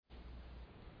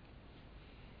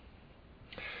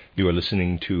You are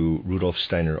listening to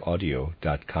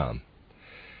RudolfSteinerAudio.com.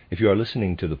 If you are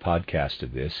listening to the podcast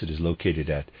of this, it is located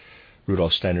at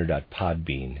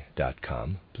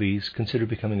rudolfsteiner.podbean.com. Please consider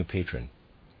becoming a patron.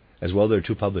 As well, there are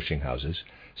two publishing houses,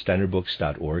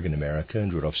 steinerbooks.org in America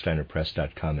and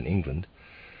rudolfsteinerpress.com in England,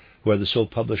 who are the sole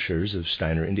publishers of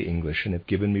Steiner into English and have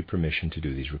given me permission to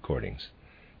do these recordings.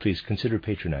 Please consider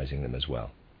patronizing them as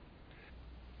well.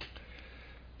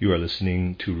 You are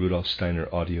listening to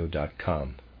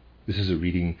RudolfSteinerAudio.com. This is a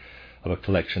reading of a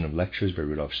collection of lectures by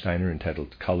Rudolf Steiner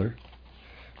entitled Color.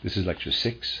 This is Lecture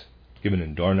 6, given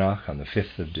in Dornach on the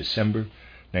 5th of December,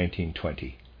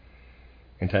 1920,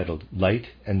 entitled Light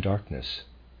and Darkness,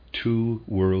 Two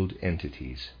World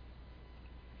Entities.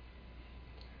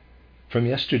 From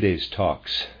yesterday's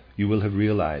talks, you will have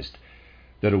realized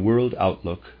that a world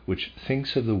outlook which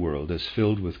thinks of the world as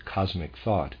filled with cosmic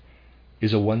thought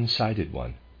is a one-sided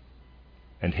one,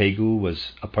 and Hegel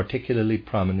was a particularly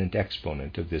prominent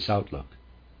exponent of this outlook.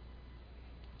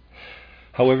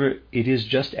 However, it is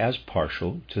just as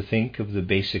partial to think of the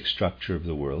basic structure of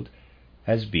the world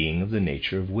as being of the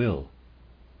nature of will,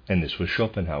 and this was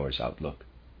Schopenhauer's outlook.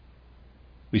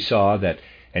 We saw that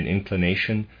an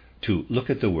inclination to look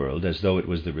at the world as though it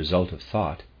was the result of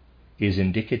thought is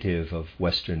indicative of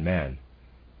Western man,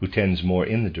 who tends more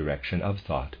in the direction of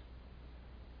thought.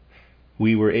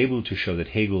 We were able to show that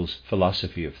Hegel's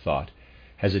philosophy of thought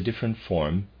has a different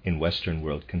form in Western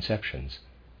world conceptions,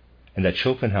 and that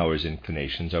Schopenhauer's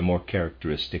inclinations are more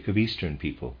characteristic of Eastern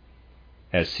people,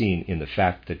 as seen in the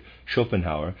fact that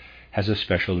Schopenhauer has a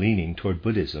special leaning toward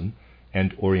Buddhism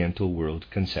and Oriental world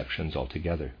conceptions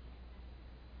altogether.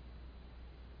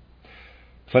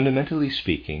 Fundamentally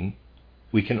speaking,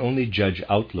 we can only judge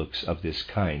outlooks of this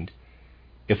kind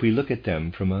if we look at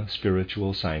them from a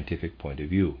spiritual scientific point of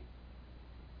view.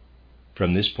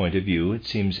 From this point of view, it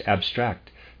seems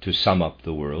abstract to sum up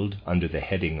the world under the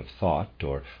heading of thought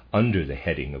or under the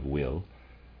heading of will,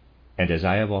 and as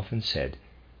I have often said,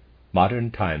 modern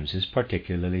times is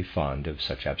particularly fond of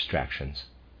such abstractions.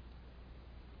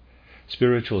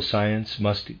 Spiritual science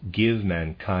must give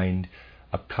mankind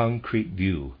a concrete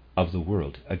view of the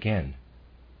world again,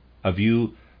 a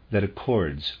view that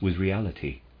accords with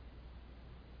reality.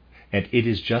 And it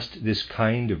is just this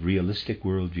kind of realistic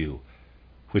worldview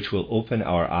which will open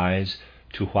our eyes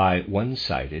to why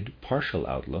one-sided, partial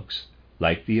outlooks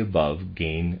like the above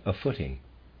gain a footing.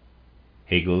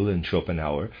 Hegel and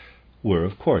Schopenhauer were,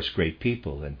 of course, great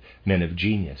people and men of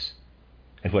genius,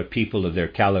 and what people of their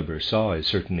caliber saw is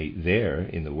certainly there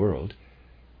in the world.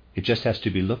 It just has to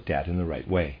be looked at in the right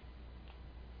way.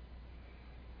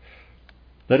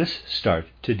 Let us start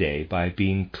today by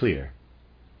being clear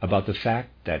about the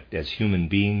fact that as human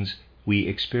beings we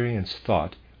experience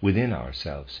thought within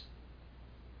ourselves.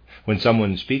 When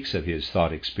someone speaks of his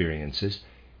thought experiences,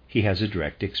 he has a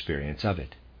direct experience of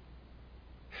it.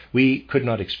 We could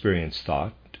not experience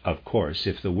thought, of course,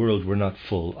 if the world were not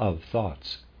full of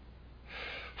thoughts.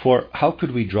 For how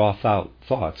could we draw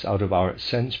thoughts out of our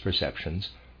sense perceptions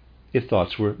if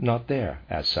thoughts were not there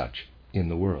as such in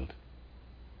the world?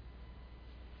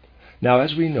 Now,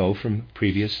 as we know from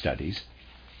previous studies,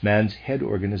 man's head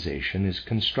organization is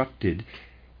constructed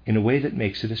in a way that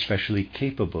makes it especially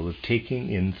capable of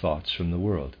taking in thoughts from the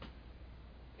world.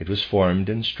 It was formed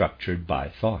and structured by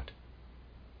thought.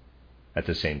 At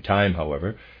the same time,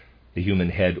 however, the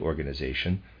human head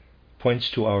organization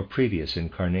points to our previous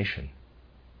incarnation.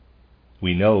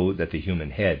 We know that the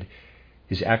human head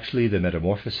is actually the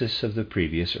metamorphosis of the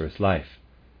previous earth life,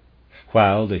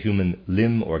 while the human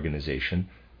limb organization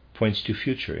points to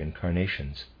future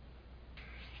incarnations.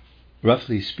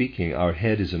 Roughly speaking, our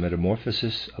head is a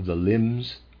metamorphosis of the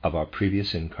limbs of our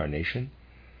previous incarnation,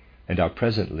 and our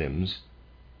present limbs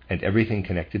and everything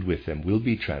connected with them will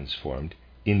be transformed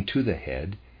into the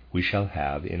head we shall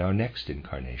have in our next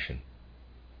incarnation.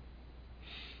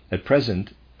 At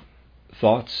present,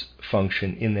 thoughts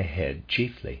function in the head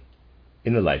chiefly,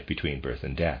 in the life between birth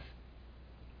and death.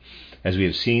 As we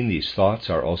have seen, these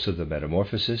thoughts are also the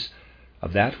metamorphosis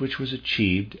of that which was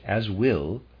achieved as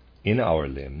will in our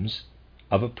limbs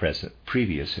of a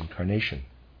previous incarnation.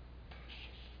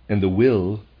 And the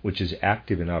will which is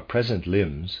active in our present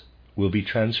limbs will be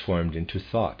transformed into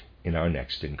thought in our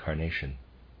next incarnation.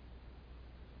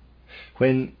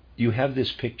 When you have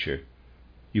this picture,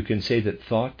 you can say that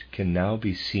thought can now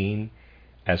be seen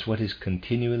as what is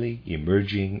continually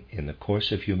emerging in the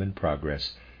course of human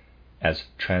progress as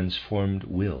transformed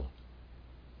will.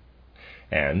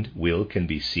 And will can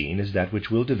be seen as that which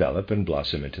will develop and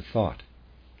blossom into thought.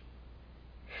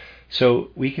 So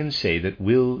we can say that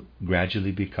will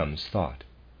gradually becomes thought.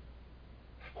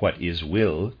 What is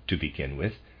will, to begin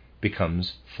with,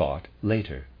 becomes thought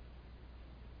later.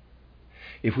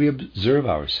 If we observe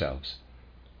ourselves,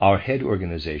 our head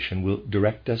organization will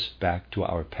direct us back to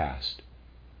our past,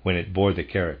 when it bore the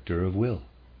character of will.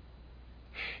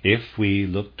 If we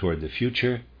look toward the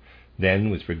future, then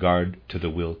with regard to the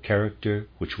will character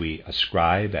which we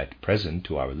ascribe at present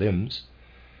to our limbs,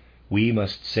 we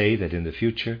must say that in the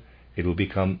future it will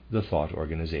become the thought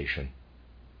organization,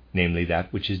 namely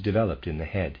that which is developed in the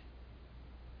head.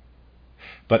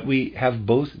 But we have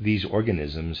both these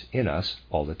organisms in us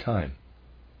all the time.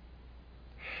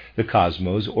 The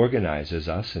cosmos organizes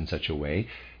us in such a way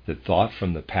that thought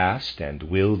from the past and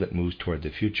will that moves toward the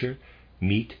future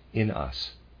meet in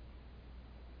us.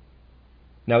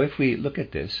 Now, if we look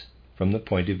at this from the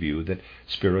point of view that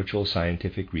spiritual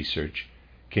scientific research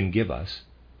can give us,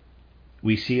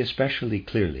 we see especially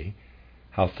clearly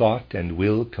how thought and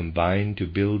will combine to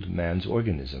build man's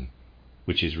organism,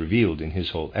 which is revealed in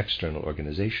his whole external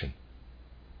organization.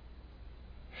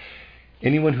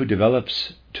 Anyone who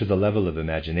develops to the level of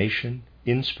imagination,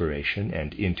 inspiration,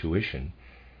 and intuition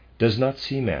does not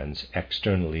see man's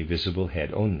externally visible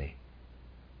head only,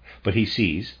 but he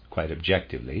sees, quite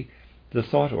objectively, the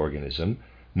thought organism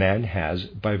man has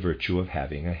by virtue of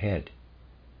having a head.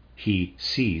 He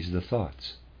sees the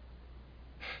thoughts.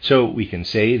 So we can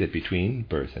say that between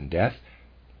birth and death,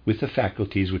 with the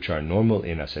faculties which are normal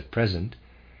in us at present,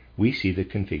 we see the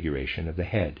configuration of the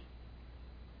head.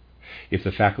 If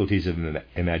the faculties of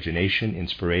imagination,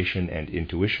 inspiration, and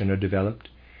intuition are developed,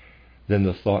 then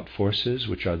the thought forces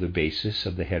which are the basis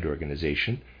of the head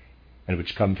organization, and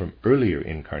which come from earlier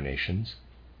incarnations,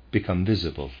 become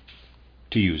visible,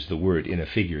 to use the word in a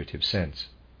figurative sense.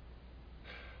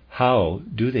 How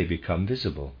do they become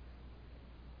visible?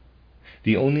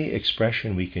 The only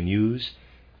expression we can use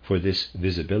for this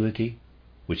visibility,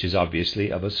 which is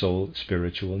obviously of a soul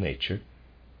spiritual nature,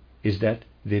 is that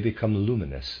they become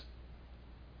luminous.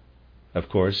 Of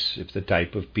course, if the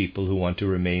type of people who want to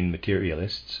remain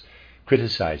materialists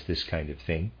criticize this kind of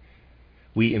thing,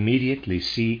 we immediately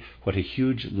see what a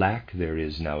huge lack there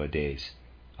is nowadays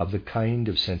of the kind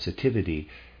of sensitivity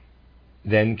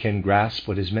then can grasp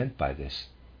what is meant by this.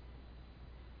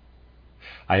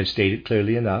 I have stated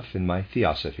clearly enough in my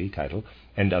Theosophy title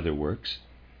and other works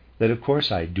that of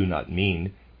course I do not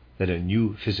mean that a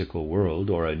new physical world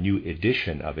or a new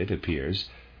edition of it appears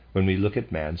when we look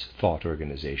at man's thought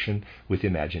organization with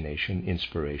imagination,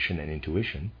 inspiration, and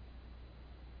intuition.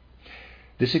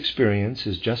 This experience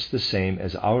is just the same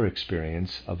as our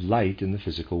experience of light in the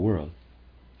physical world.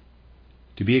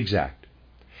 To be exact,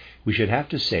 we should have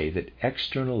to say that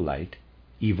external light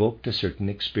evoked a certain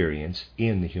experience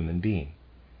in the human being.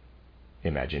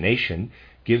 Imagination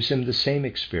gives him the same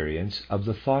experience of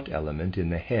the thought element in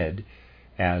the head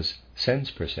as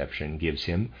sense perception gives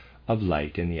him of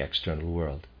light in the external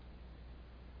world.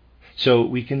 So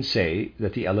we can say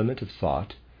that the element of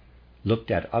thought,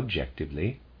 looked at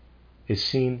objectively, is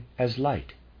seen as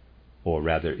light, or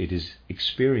rather it is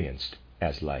experienced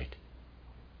as light.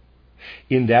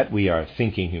 In that we are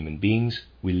thinking human beings,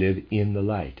 we live in the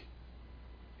light.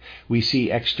 We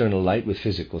see external light with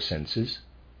physical senses.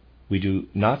 We do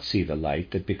not see the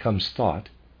light that becomes thought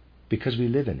because we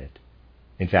live in it.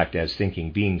 In fact, as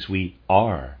thinking beings, we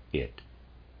are it.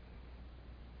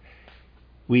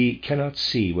 We cannot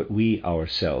see what we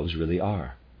ourselves really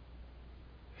are.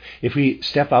 If we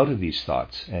step out of these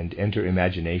thoughts and enter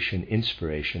imagination,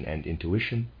 inspiration, and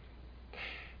intuition,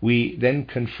 we then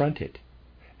confront it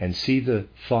and see the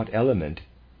thought element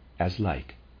as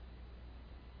light.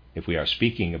 If we are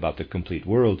speaking about the complete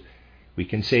world, we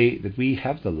can say that we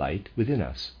have the light within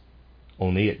us,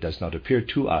 only it does not appear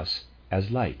to us as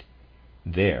light,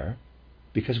 there,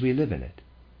 because we live in it.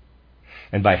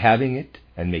 And by having it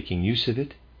and making use of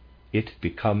it, it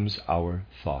becomes our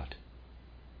thought.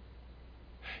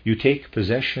 You take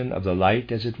possession of the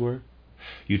light, as it were.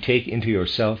 You take into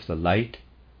yourself the light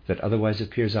that otherwise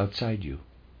appears outside you.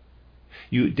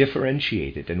 You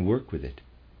differentiate it and work with it.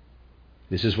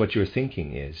 This is what your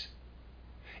thinking is.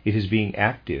 It is being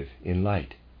active in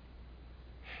light.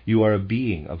 You are a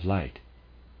being of light.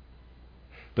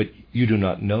 But you do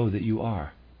not know that you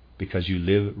are, because you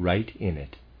live right in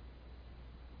it.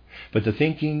 But the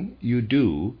thinking you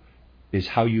do is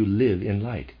how you live in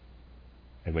light.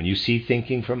 And when you see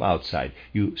thinking from outside,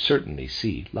 you certainly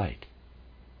see light.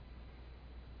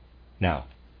 Now,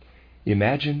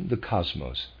 imagine the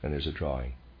cosmos, and there's a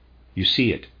drawing. You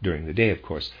see it during the day, of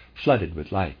course, flooded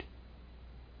with light.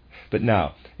 But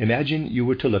now, imagine you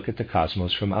were to look at the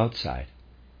cosmos from outside.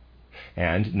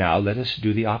 And now let us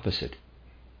do the opposite.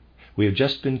 We have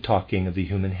just been talking of the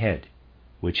human head,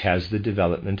 which has the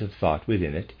development of thought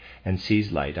within it and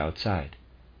sees light outside.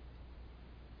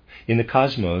 In the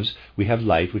cosmos, we have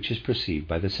light which is perceived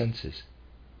by the senses.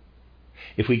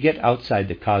 If we get outside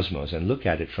the cosmos and look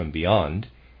at it from beyond,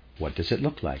 what does it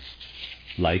look like?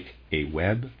 Like a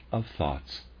web of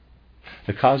thoughts.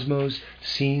 The cosmos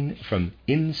seen from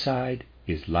inside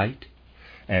is light,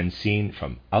 and seen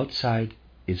from outside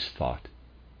is thought.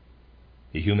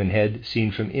 The human head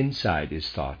seen from inside is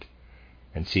thought,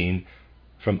 and seen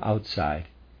from outside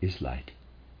is light.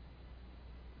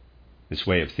 This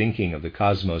way of thinking of the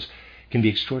cosmos can be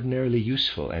extraordinarily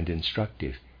useful and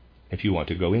instructive if you want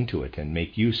to go into it and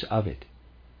make use of it.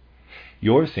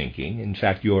 Your thinking, in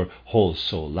fact your whole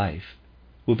soul life,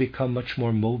 will become much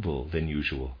more mobile than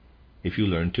usual if you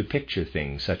learn to picture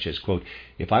things such as, quote,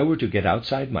 if I were to get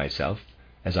outside myself,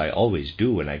 as I always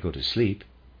do when I go to sleep,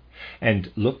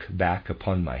 and look back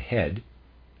upon my head,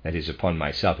 that is, upon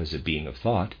myself as a being of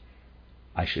thought,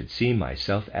 I should see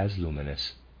myself as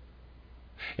luminous.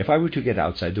 If I were to get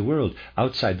outside the world,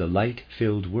 outside the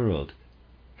light-filled world,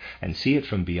 and see it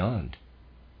from beyond,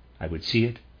 I would see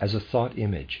it as a thought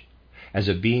image, as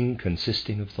a being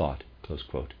consisting of thought, close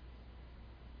quote.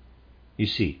 You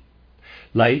see,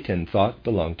 light and thought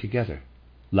belong together.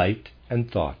 Light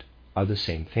and thought are the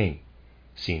same thing,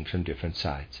 seen from different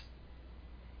sides.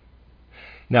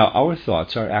 Now, our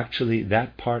thoughts are actually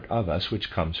that part of us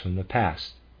which comes from the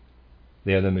past.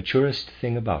 They are the maturest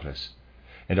thing about us,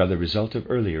 and are the result of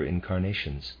earlier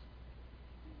incarnations.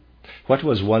 What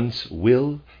was once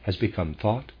will has become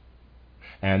thought,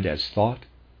 and as thought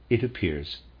it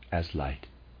appears as light.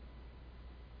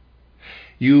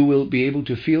 You will be able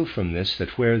to feel from this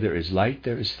that where there is light,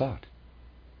 there is thought.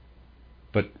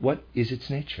 But what is its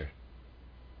nature?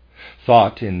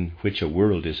 Thought in which a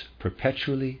world is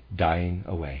perpetually dying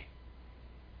away.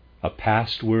 A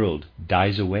past world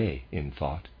dies away in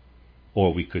thought,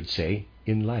 or we could say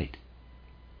in light.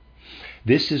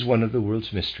 This is one of the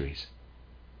world's mysteries.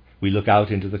 We look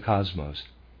out into the cosmos.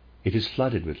 It is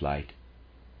flooded with light.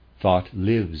 Thought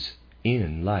lives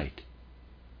in light.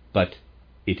 But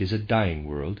it is a dying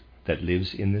world that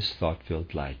lives in this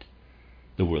thought-filled light.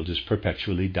 The world is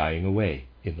perpetually dying away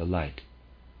in the light.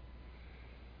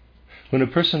 When a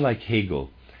person like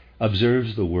Hegel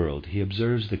observes the world, he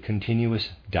observes the continuous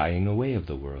dying away of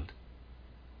the world.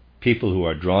 People who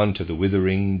are drawn to the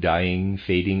withering, dying,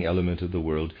 fading element of the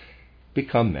world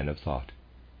become men of thought.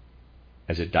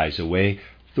 As it dies away,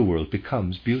 the world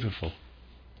becomes beautiful.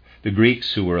 The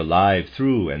Greeks, who were alive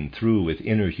through and through with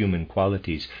inner human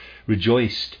qualities,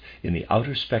 rejoiced in the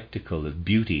outer spectacle of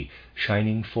beauty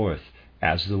shining forth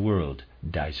as the world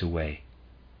dies away.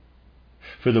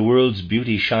 For the world's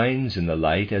beauty shines in the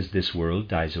light as this world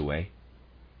dies away.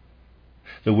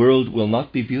 The world will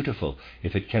not be beautiful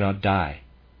if it cannot die,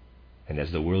 and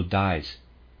as the world dies,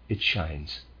 it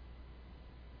shines.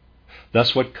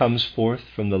 Thus what comes forth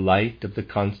from the light of the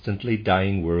constantly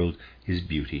dying world is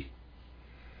beauty.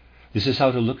 This is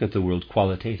how to look at the world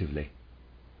qualitatively.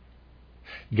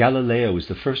 Galileo is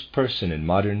the first person in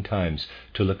modern times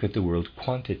to look at the world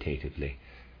quantitatively,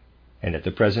 and at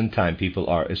the present time people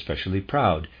are especially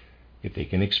proud if they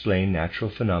can explain natural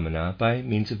phenomena by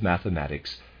means of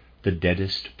mathematics, the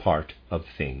deadest part of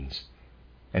things.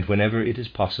 And whenever it is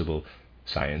possible,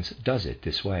 science does it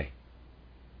this way.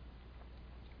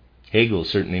 Hegel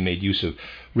certainly made use of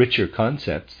richer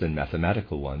concepts than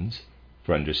mathematical ones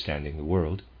for understanding the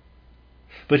world,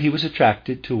 but he was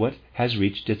attracted to what has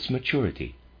reached its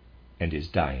maturity and is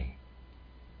dying.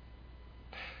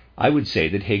 I would say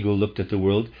that Hegel looked at the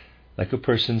world like a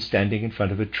person standing in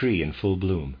front of a tree in full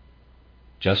bloom,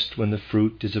 just when the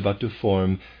fruit is about to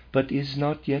form but is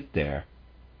not yet there,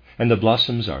 and the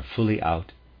blossoms are fully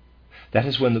out. That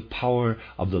is when the power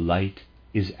of the light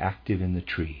is active in the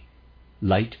tree,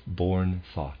 light-born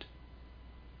thought.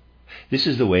 This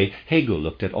is the way Hegel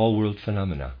looked at all world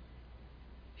phenomena.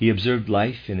 He observed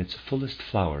life in its fullest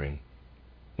flowering,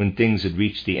 when things had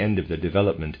reached the end of their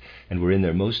development and were in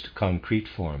their most concrete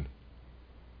form.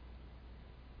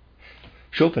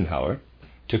 Schopenhauer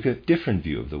took a different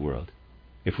view of the world.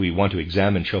 If we want to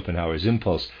examine Schopenhauer's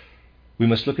impulse, we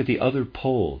must look at the other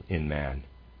pole in man,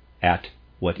 at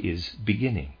what is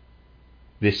beginning.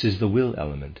 This is the will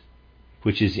element,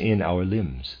 which is in our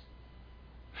limbs.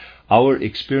 Our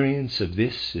experience of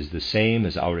this is the same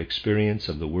as our experience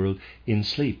of the world in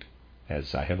sleep,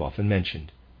 as I have often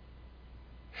mentioned.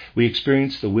 We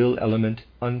experience the will element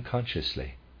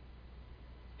unconsciously.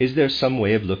 Is there some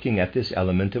way of looking at this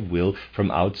element of will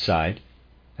from outside,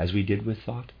 as we did with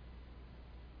thought?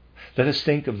 Let us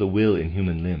think of the will in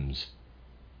human limbs.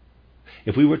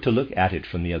 If we were to look at it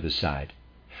from the other side,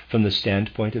 from the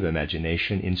standpoint of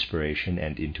imagination, inspiration,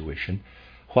 and intuition,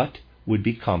 what would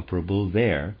be comparable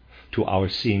there to our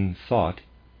seeing thought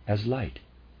as light.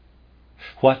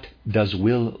 What does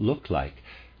will look like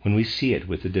when we see it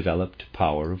with the developed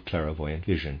power of clairvoyant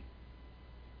vision?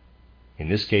 In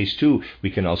this case, too,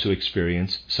 we can also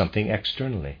experience something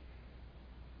externally.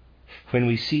 When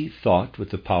we see thought with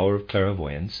the power of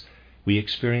clairvoyance, we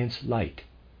experience light,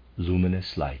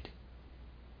 luminous light.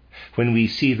 When we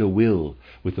see the will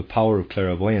with the power of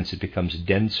clairvoyance, it becomes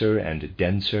denser and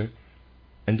denser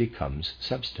and becomes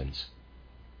substance.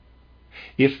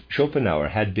 If Schopenhauer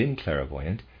had been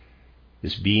clairvoyant,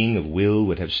 this being of will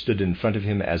would have stood in front of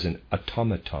him as an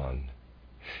automaton,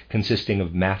 consisting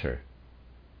of matter,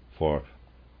 for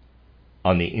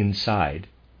on the inside,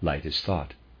 light is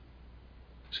thought.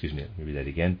 Let me read that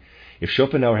again. If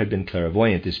Schopenhauer had been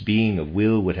clairvoyant, this being of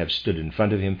will would have stood in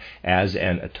front of him as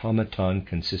an automaton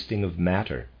consisting of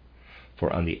matter,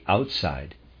 for on the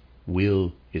outside,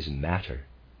 will is matter.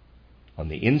 On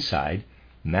the inside,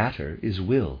 matter is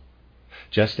will,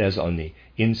 just as on the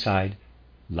inside,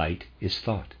 light is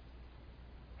thought.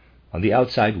 On the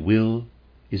outside, will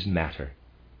is matter,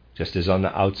 just as on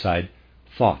the outside,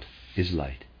 thought is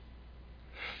light.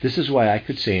 This is why I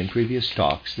could say in previous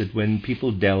talks that when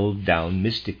people delve down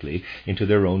mystically into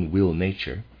their own will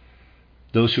nature,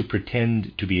 those who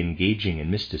pretend to be engaging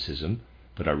in mysticism,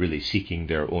 but are really seeking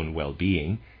their own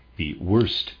well-being, the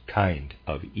worst kind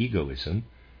of egoism,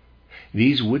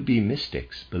 these would-be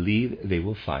mystics believe they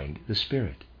will find the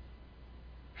Spirit.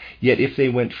 Yet if they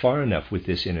went far enough with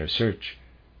this inner search,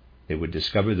 they would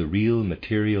discover the real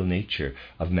material nature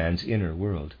of man's inner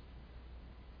world.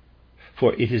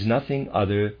 For it is nothing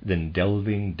other than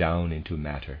delving down into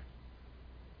matter.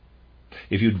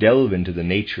 If you delve into the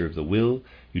nature of the will,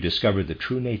 you discover the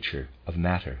true nature of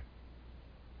matter.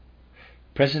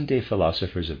 Present-day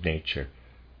philosophers of nature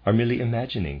are merely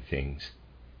imagining things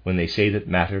when they say that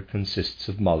matter consists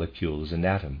of molecules and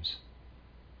atoms.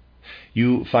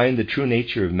 You find the true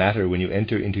nature of matter when you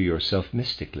enter into yourself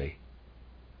mystically.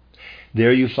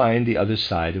 There you find the other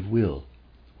side of will,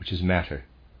 which is matter.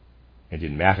 And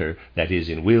in matter, that is,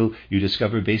 in will, you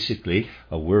discover basically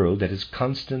a world that is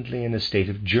constantly in a state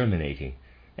of germinating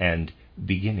and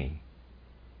beginning.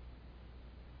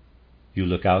 You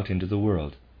look out into the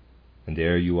world, and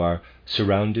there you are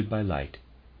surrounded by light.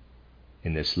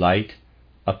 In this light,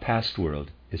 a past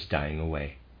world is dying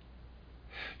away.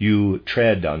 You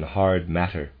tread on hard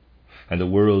matter, and the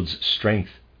world's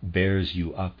strength bears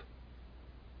you up.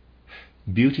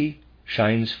 Beauty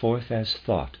shines forth as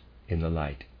thought in the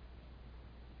light.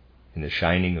 In the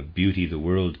shining of beauty, the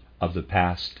world of the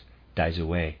past dies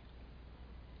away.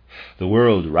 The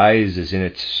world rises in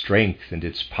its strength and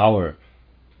its power,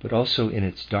 but also in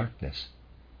its darkness.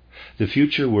 The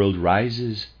future world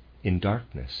rises in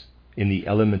darkness, in the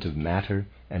element of matter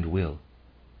and will.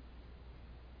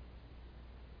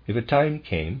 If a time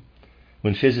came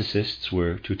when physicists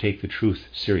were to take the truth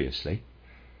seriously,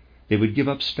 they would give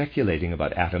up speculating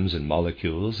about atoms and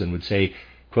molecules and would say,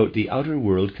 quote, "The outer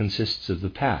world consists of the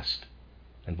past,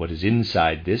 and what is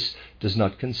inside this does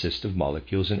not consist of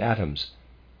molecules and atoms,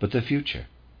 but the future,"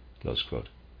 close quote.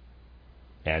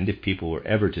 And if people were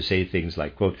ever to say things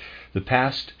like, quote, "The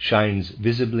past shines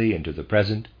visibly into the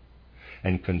present,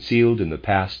 and concealed in the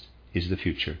past is the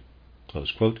future,"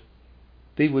 close quote,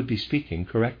 they would be speaking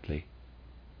correctly.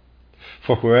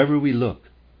 For wherever we look,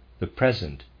 the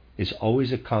present is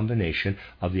always a combination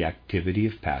of the activity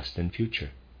of past and future.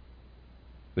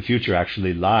 The future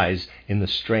actually lies in the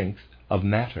strength of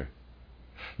matter.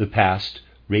 The past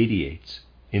radiates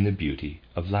in the beauty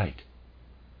of light.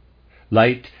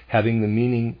 Light having the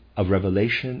meaning of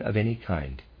revelation of any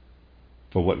kind.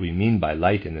 For what we mean by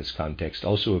light in this context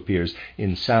also appears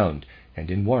in sound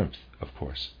and in warmth, of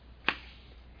course.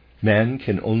 Man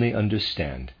can only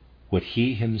understand what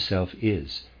he himself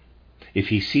is if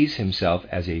he sees himself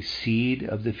as a seed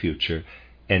of the future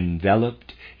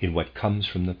enveloped in what comes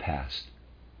from the past,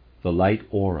 the light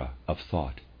aura of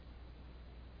thought.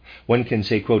 One can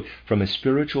say, quote, "From a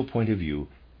spiritual point of view,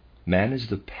 man is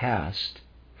the past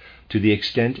to the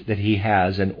extent that he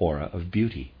has an aura of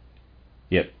beauty.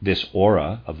 Yet this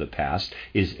aura of the past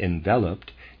is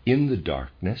enveloped in the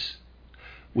darkness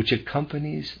which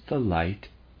accompanies the light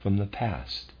from the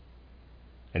past,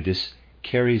 and this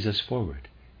carries us forward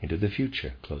into the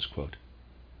future," close quote.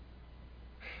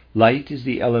 Light is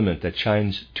the element that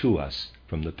shines to us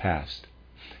from the past,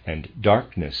 and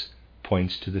darkness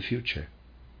points to the future.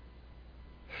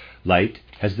 Light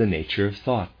has the nature of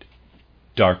thought,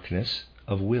 darkness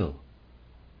of will.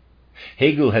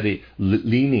 Hegel had a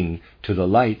leaning to the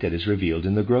light that is revealed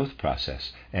in the growth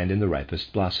process and in the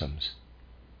ripest blossoms.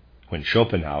 When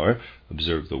Schopenhauer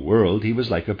observed the world, he was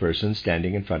like a person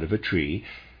standing in front of a tree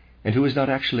and who is not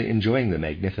actually enjoying the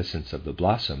magnificence of the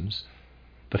blossoms,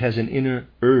 but has an inner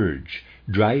urge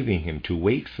driving him to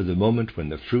wait for the moment when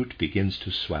the fruit begins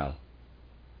to swell.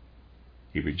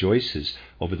 He rejoices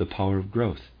over the power of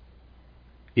growth.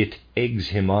 It eggs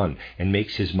him on and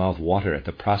makes his mouth water at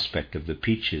the prospect of the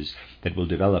peaches that will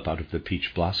develop out of the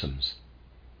peach blossoms.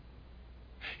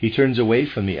 He turns away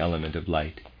from the element of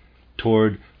light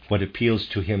toward what appeals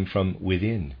to him from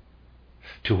within,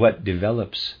 to what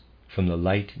develops from the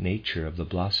light nature of the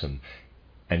blossom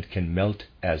and can melt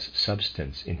as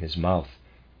substance in his mouth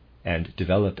and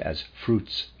develop as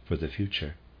fruits for the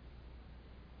future.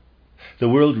 The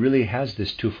world really has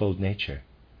this twofold nature,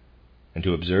 and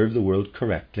to observe the world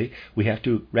correctly, we have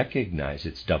to recognize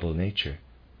its double nature.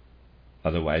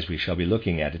 Otherwise, we shall be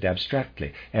looking at it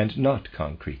abstractly and not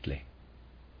concretely.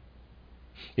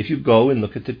 If you go and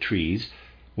look at the trees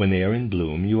when they are in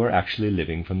bloom, you are actually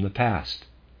living from the past.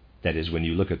 That is, when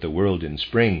you look at the world in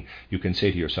spring, you can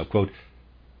say to yourself, quote,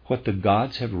 "What the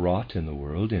gods have wrought in the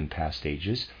world in past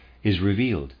ages is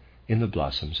revealed in the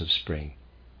blossoms of spring."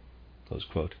 Close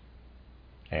quote.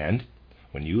 And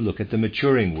when you look at the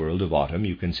maturing world of autumn,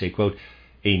 you can say, quote,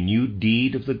 "A new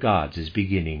deed of the gods is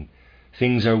beginning.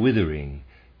 Things are withering,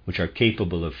 which are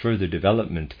capable of further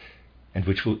development and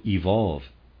which will evolve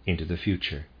into the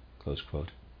future." Close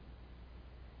quote.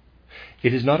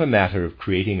 It is not a matter of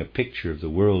creating a picture of the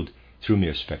world through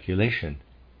mere speculation,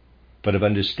 but of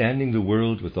understanding the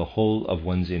world with the whole of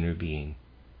one's inner being.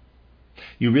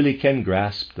 You really can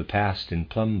grasp the past in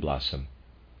plum blossom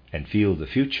and feel the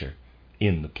future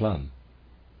in the plum.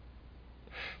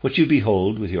 What you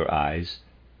behold with your eyes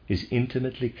is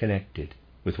intimately connected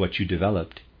with what you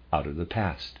developed out of the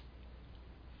past.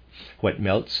 What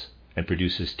melts and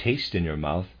produces taste in your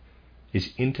mouth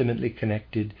is intimately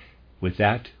connected with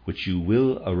that which you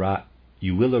will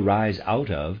arise out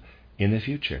of in the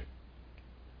future.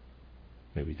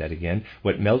 Let me read that again.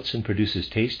 What melts and produces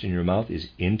taste in your mouth is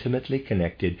intimately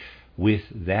connected with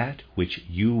that which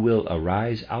you will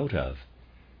arise out of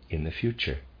in the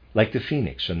future, like the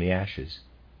phoenix from the ashes.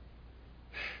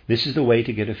 This is the way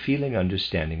to get a feeling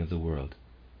understanding of the world.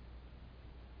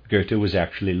 Goethe was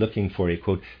actually looking for a,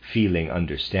 quote, "feeling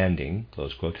understanding,"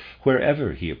 close quote,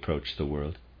 wherever he approached the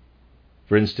world.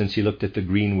 For instance, he looked at the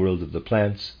green world of the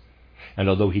plants, and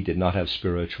although he did not have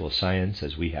spiritual science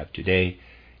as we have today,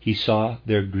 he saw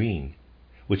their green,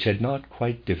 which had not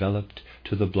quite developed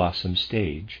to the blossom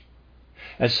stage,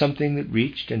 as something that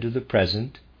reached into the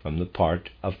present from the part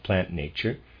of plant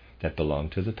nature that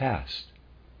belonged to the past.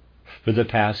 For the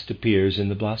past appears in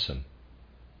the blossom,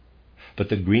 but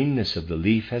the greenness of the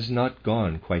leaf has not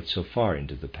gone quite so far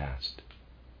into the past.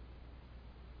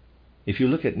 If you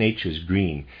look at nature's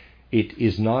green, it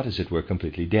is not, as it were,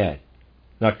 completely dead,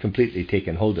 not completely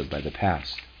taken hold of by the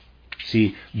past.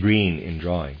 See green in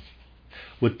drawing.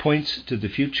 What points to the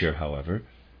future, however,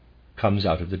 comes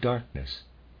out of the darkness.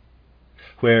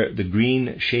 Where the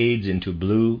green shades into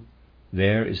blue,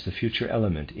 there is the future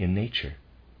element in nature,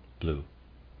 blue.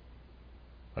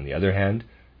 On the other hand,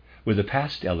 where the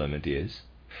past element is,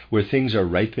 where things are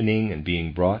ripening and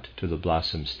being brought to the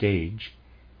blossom stage,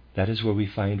 that is where we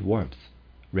find warmth,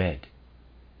 red.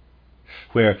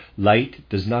 Where light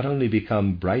does not only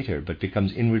become brighter, but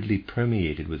becomes inwardly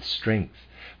permeated with strength,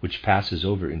 which passes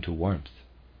over into warmth.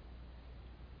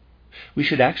 We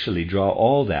should actually draw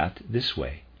all that this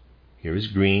way. Here is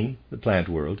green, the plant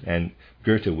world, and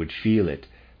Goethe would feel it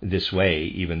this way,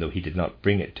 even though he did not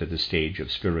bring it to the stage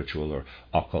of spiritual or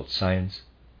occult science.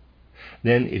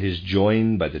 Then it is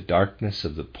joined by the darkness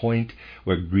of the point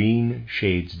where green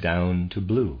shades down to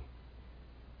blue.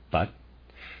 But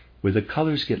where the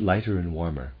colors get lighter and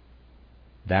warmer,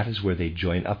 that is where they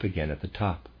join up again at the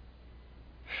top.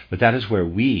 But that is where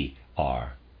we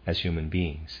are as human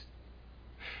beings.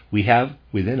 We have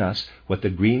within us what the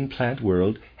green plant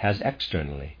world has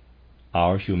externally.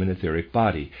 Our human etheric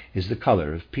body is the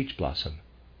color of peach blossom.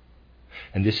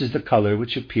 And this is the color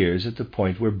which appears at the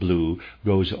point where blue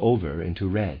goes over into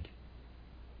red.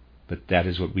 But that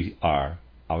is what we are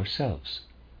ourselves.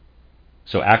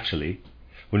 So actually,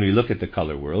 when we look at the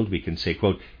color world, we can say,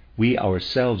 quote, "We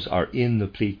ourselves are in the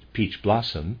peach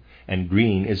blossom, and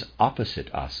green is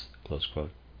opposite us," close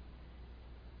quote.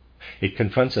 It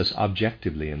confronts us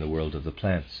objectively in the world of the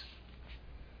plants.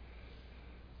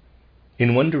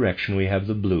 In one direction we have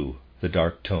the blue, the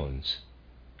dark tones,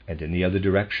 and in the other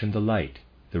direction the light,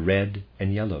 the red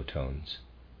and yellow tones.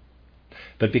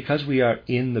 But because we are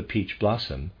in the peach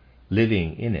blossom,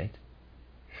 living in it,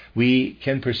 we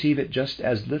can perceive it just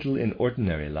as little in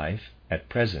ordinary life at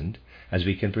present as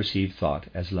we can perceive thought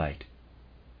as light.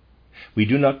 We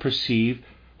do not perceive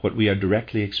what we are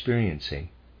directly experiencing,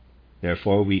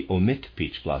 Therefore we omit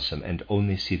peach blossom and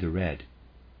only see the red,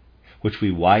 which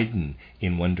we widen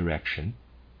in one direction,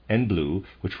 and blue,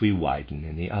 which we widen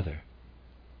in the other.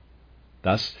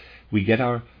 Thus we get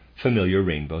our familiar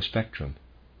rainbow spectrum,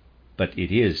 but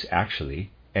it is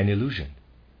actually an illusion.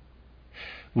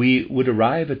 We would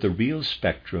arrive at the real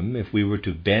spectrum if we were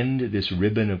to bend this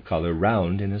ribbon of color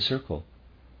round in a circle.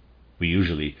 We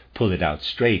usually pull it out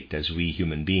straight, as we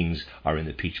human beings are in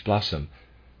the peach blossom.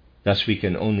 Thus we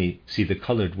can only see the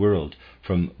colored world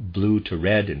from blue to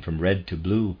red and from red to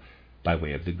blue by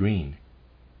way of the green.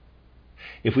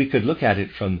 If we could look at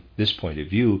it from this point of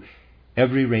view,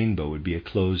 every rainbow would be a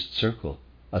closed circle,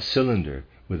 a cylinder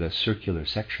with a circular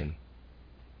section.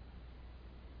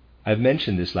 I've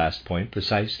mentioned this last point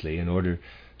precisely in order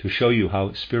to show you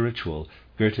how spiritual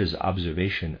Goethe's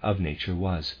observation of nature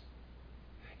was.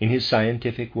 In his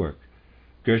scientific work,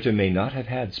 Goethe may not have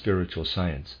had spiritual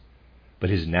science, but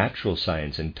his natural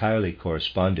science entirely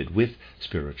corresponded with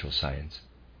spiritual science.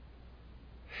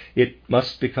 It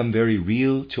must become very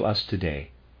real to us today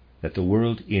that the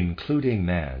world, including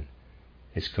man,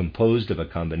 is composed of a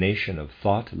combination of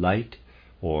thought light,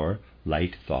 or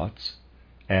light thoughts,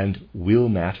 and will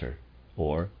matter,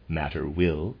 or matter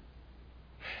will,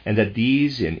 and that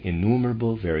these in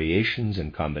innumerable variations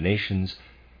and combinations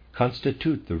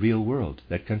constitute the real world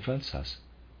that confronts us.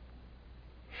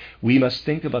 We must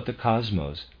think about the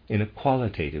cosmos in a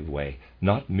qualitative way,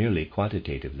 not merely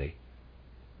quantitatively.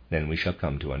 Then we shall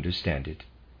come to understand it.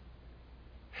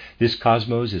 This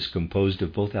cosmos is composed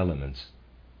of both elements,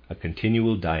 a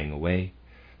continual dying away,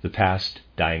 the past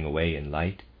dying away in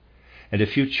light, and a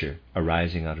future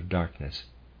arising out of darkness.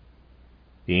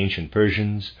 The ancient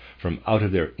Persians, from out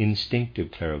of their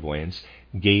instinctive clairvoyance,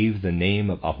 gave the name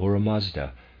of Ahura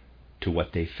Mazda to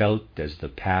what they felt as the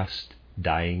past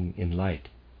dying in light,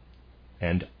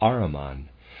 and Ahriman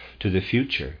to the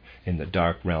future in the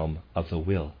dark realm of the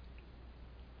will.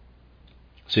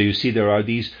 So you see, there are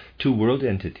these two world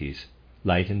entities,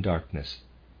 light and darkness.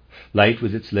 Light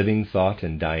with its living thought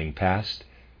and dying past,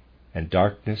 and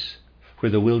darkness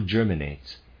where the will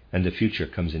germinates and the future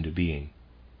comes into being.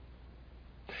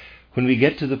 When we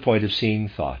get to the point of seeing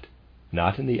thought,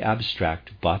 not in the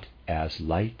abstract but as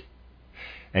light,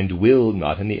 and will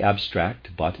not in the abstract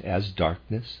but as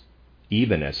darkness,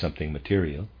 even as something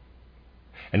material,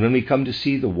 and when we come to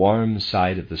see the warm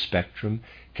side of the spectrum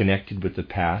connected with the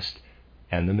past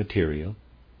and the material,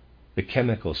 the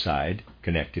chemical side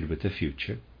connected with the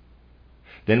future,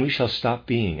 then we shall stop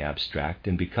being abstract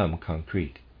and become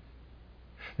concrete.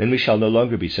 Then we shall no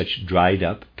longer be such dried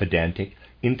up, pedantic,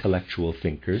 intellectual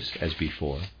thinkers as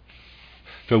before,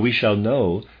 for we shall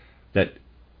know that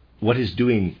what is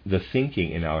doing the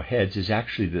thinking in our heads is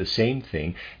actually the same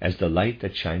thing as the light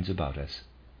that shines about us.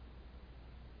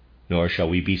 Nor shall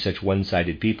we be such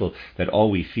one-sided people that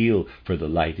all we feel for the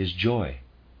light is joy,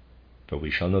 for we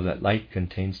shall know that light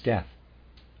contains death,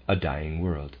 a dying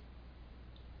world.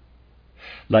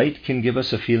 Light can give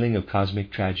us a feeling of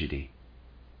cosmic tragedy.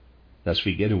 Thus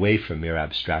we get away from mere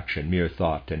abstraction, mere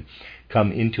thought, and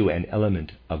come into an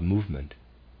element of movement.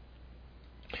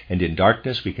 And in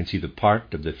darkness we can see the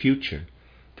part of the future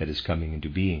that is coming into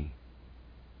being.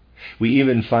 We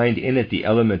even find in it the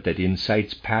element that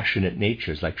incites passionate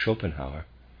natures like Schopenhauer.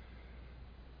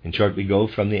 In short, we go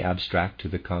from the abstract to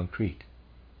the concrete.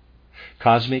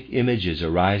 Cosmic images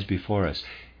arise before us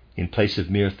in place of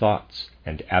mere thoughts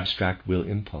and abstract will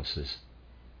impulses.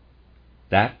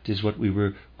 That is what we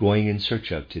were going in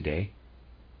search of today.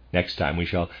 Next time we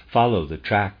shall follow the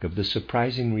track of the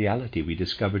surprising reality we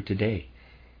discovered today,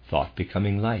 thought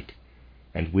becoming light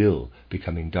and will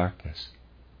becoming darkness,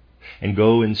 and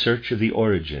go in search of the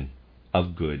origin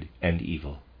of good and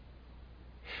evil.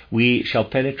 We shall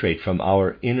penetrate from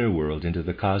our inner world into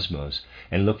the cosmos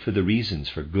and look for the reasons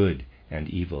for good and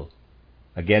evil.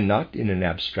 Again, not in an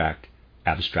abstract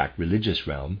religious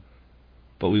realm,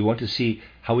 but we want to see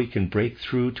how we can break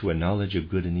through to a knowledge of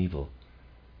good and evil,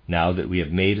 now that we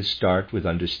have made a start with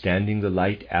understanding the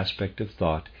light aspect of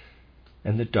thought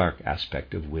and the dark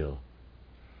aspect of will.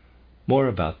 More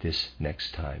about this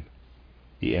next time.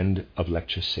 The end of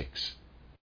Lecture 6.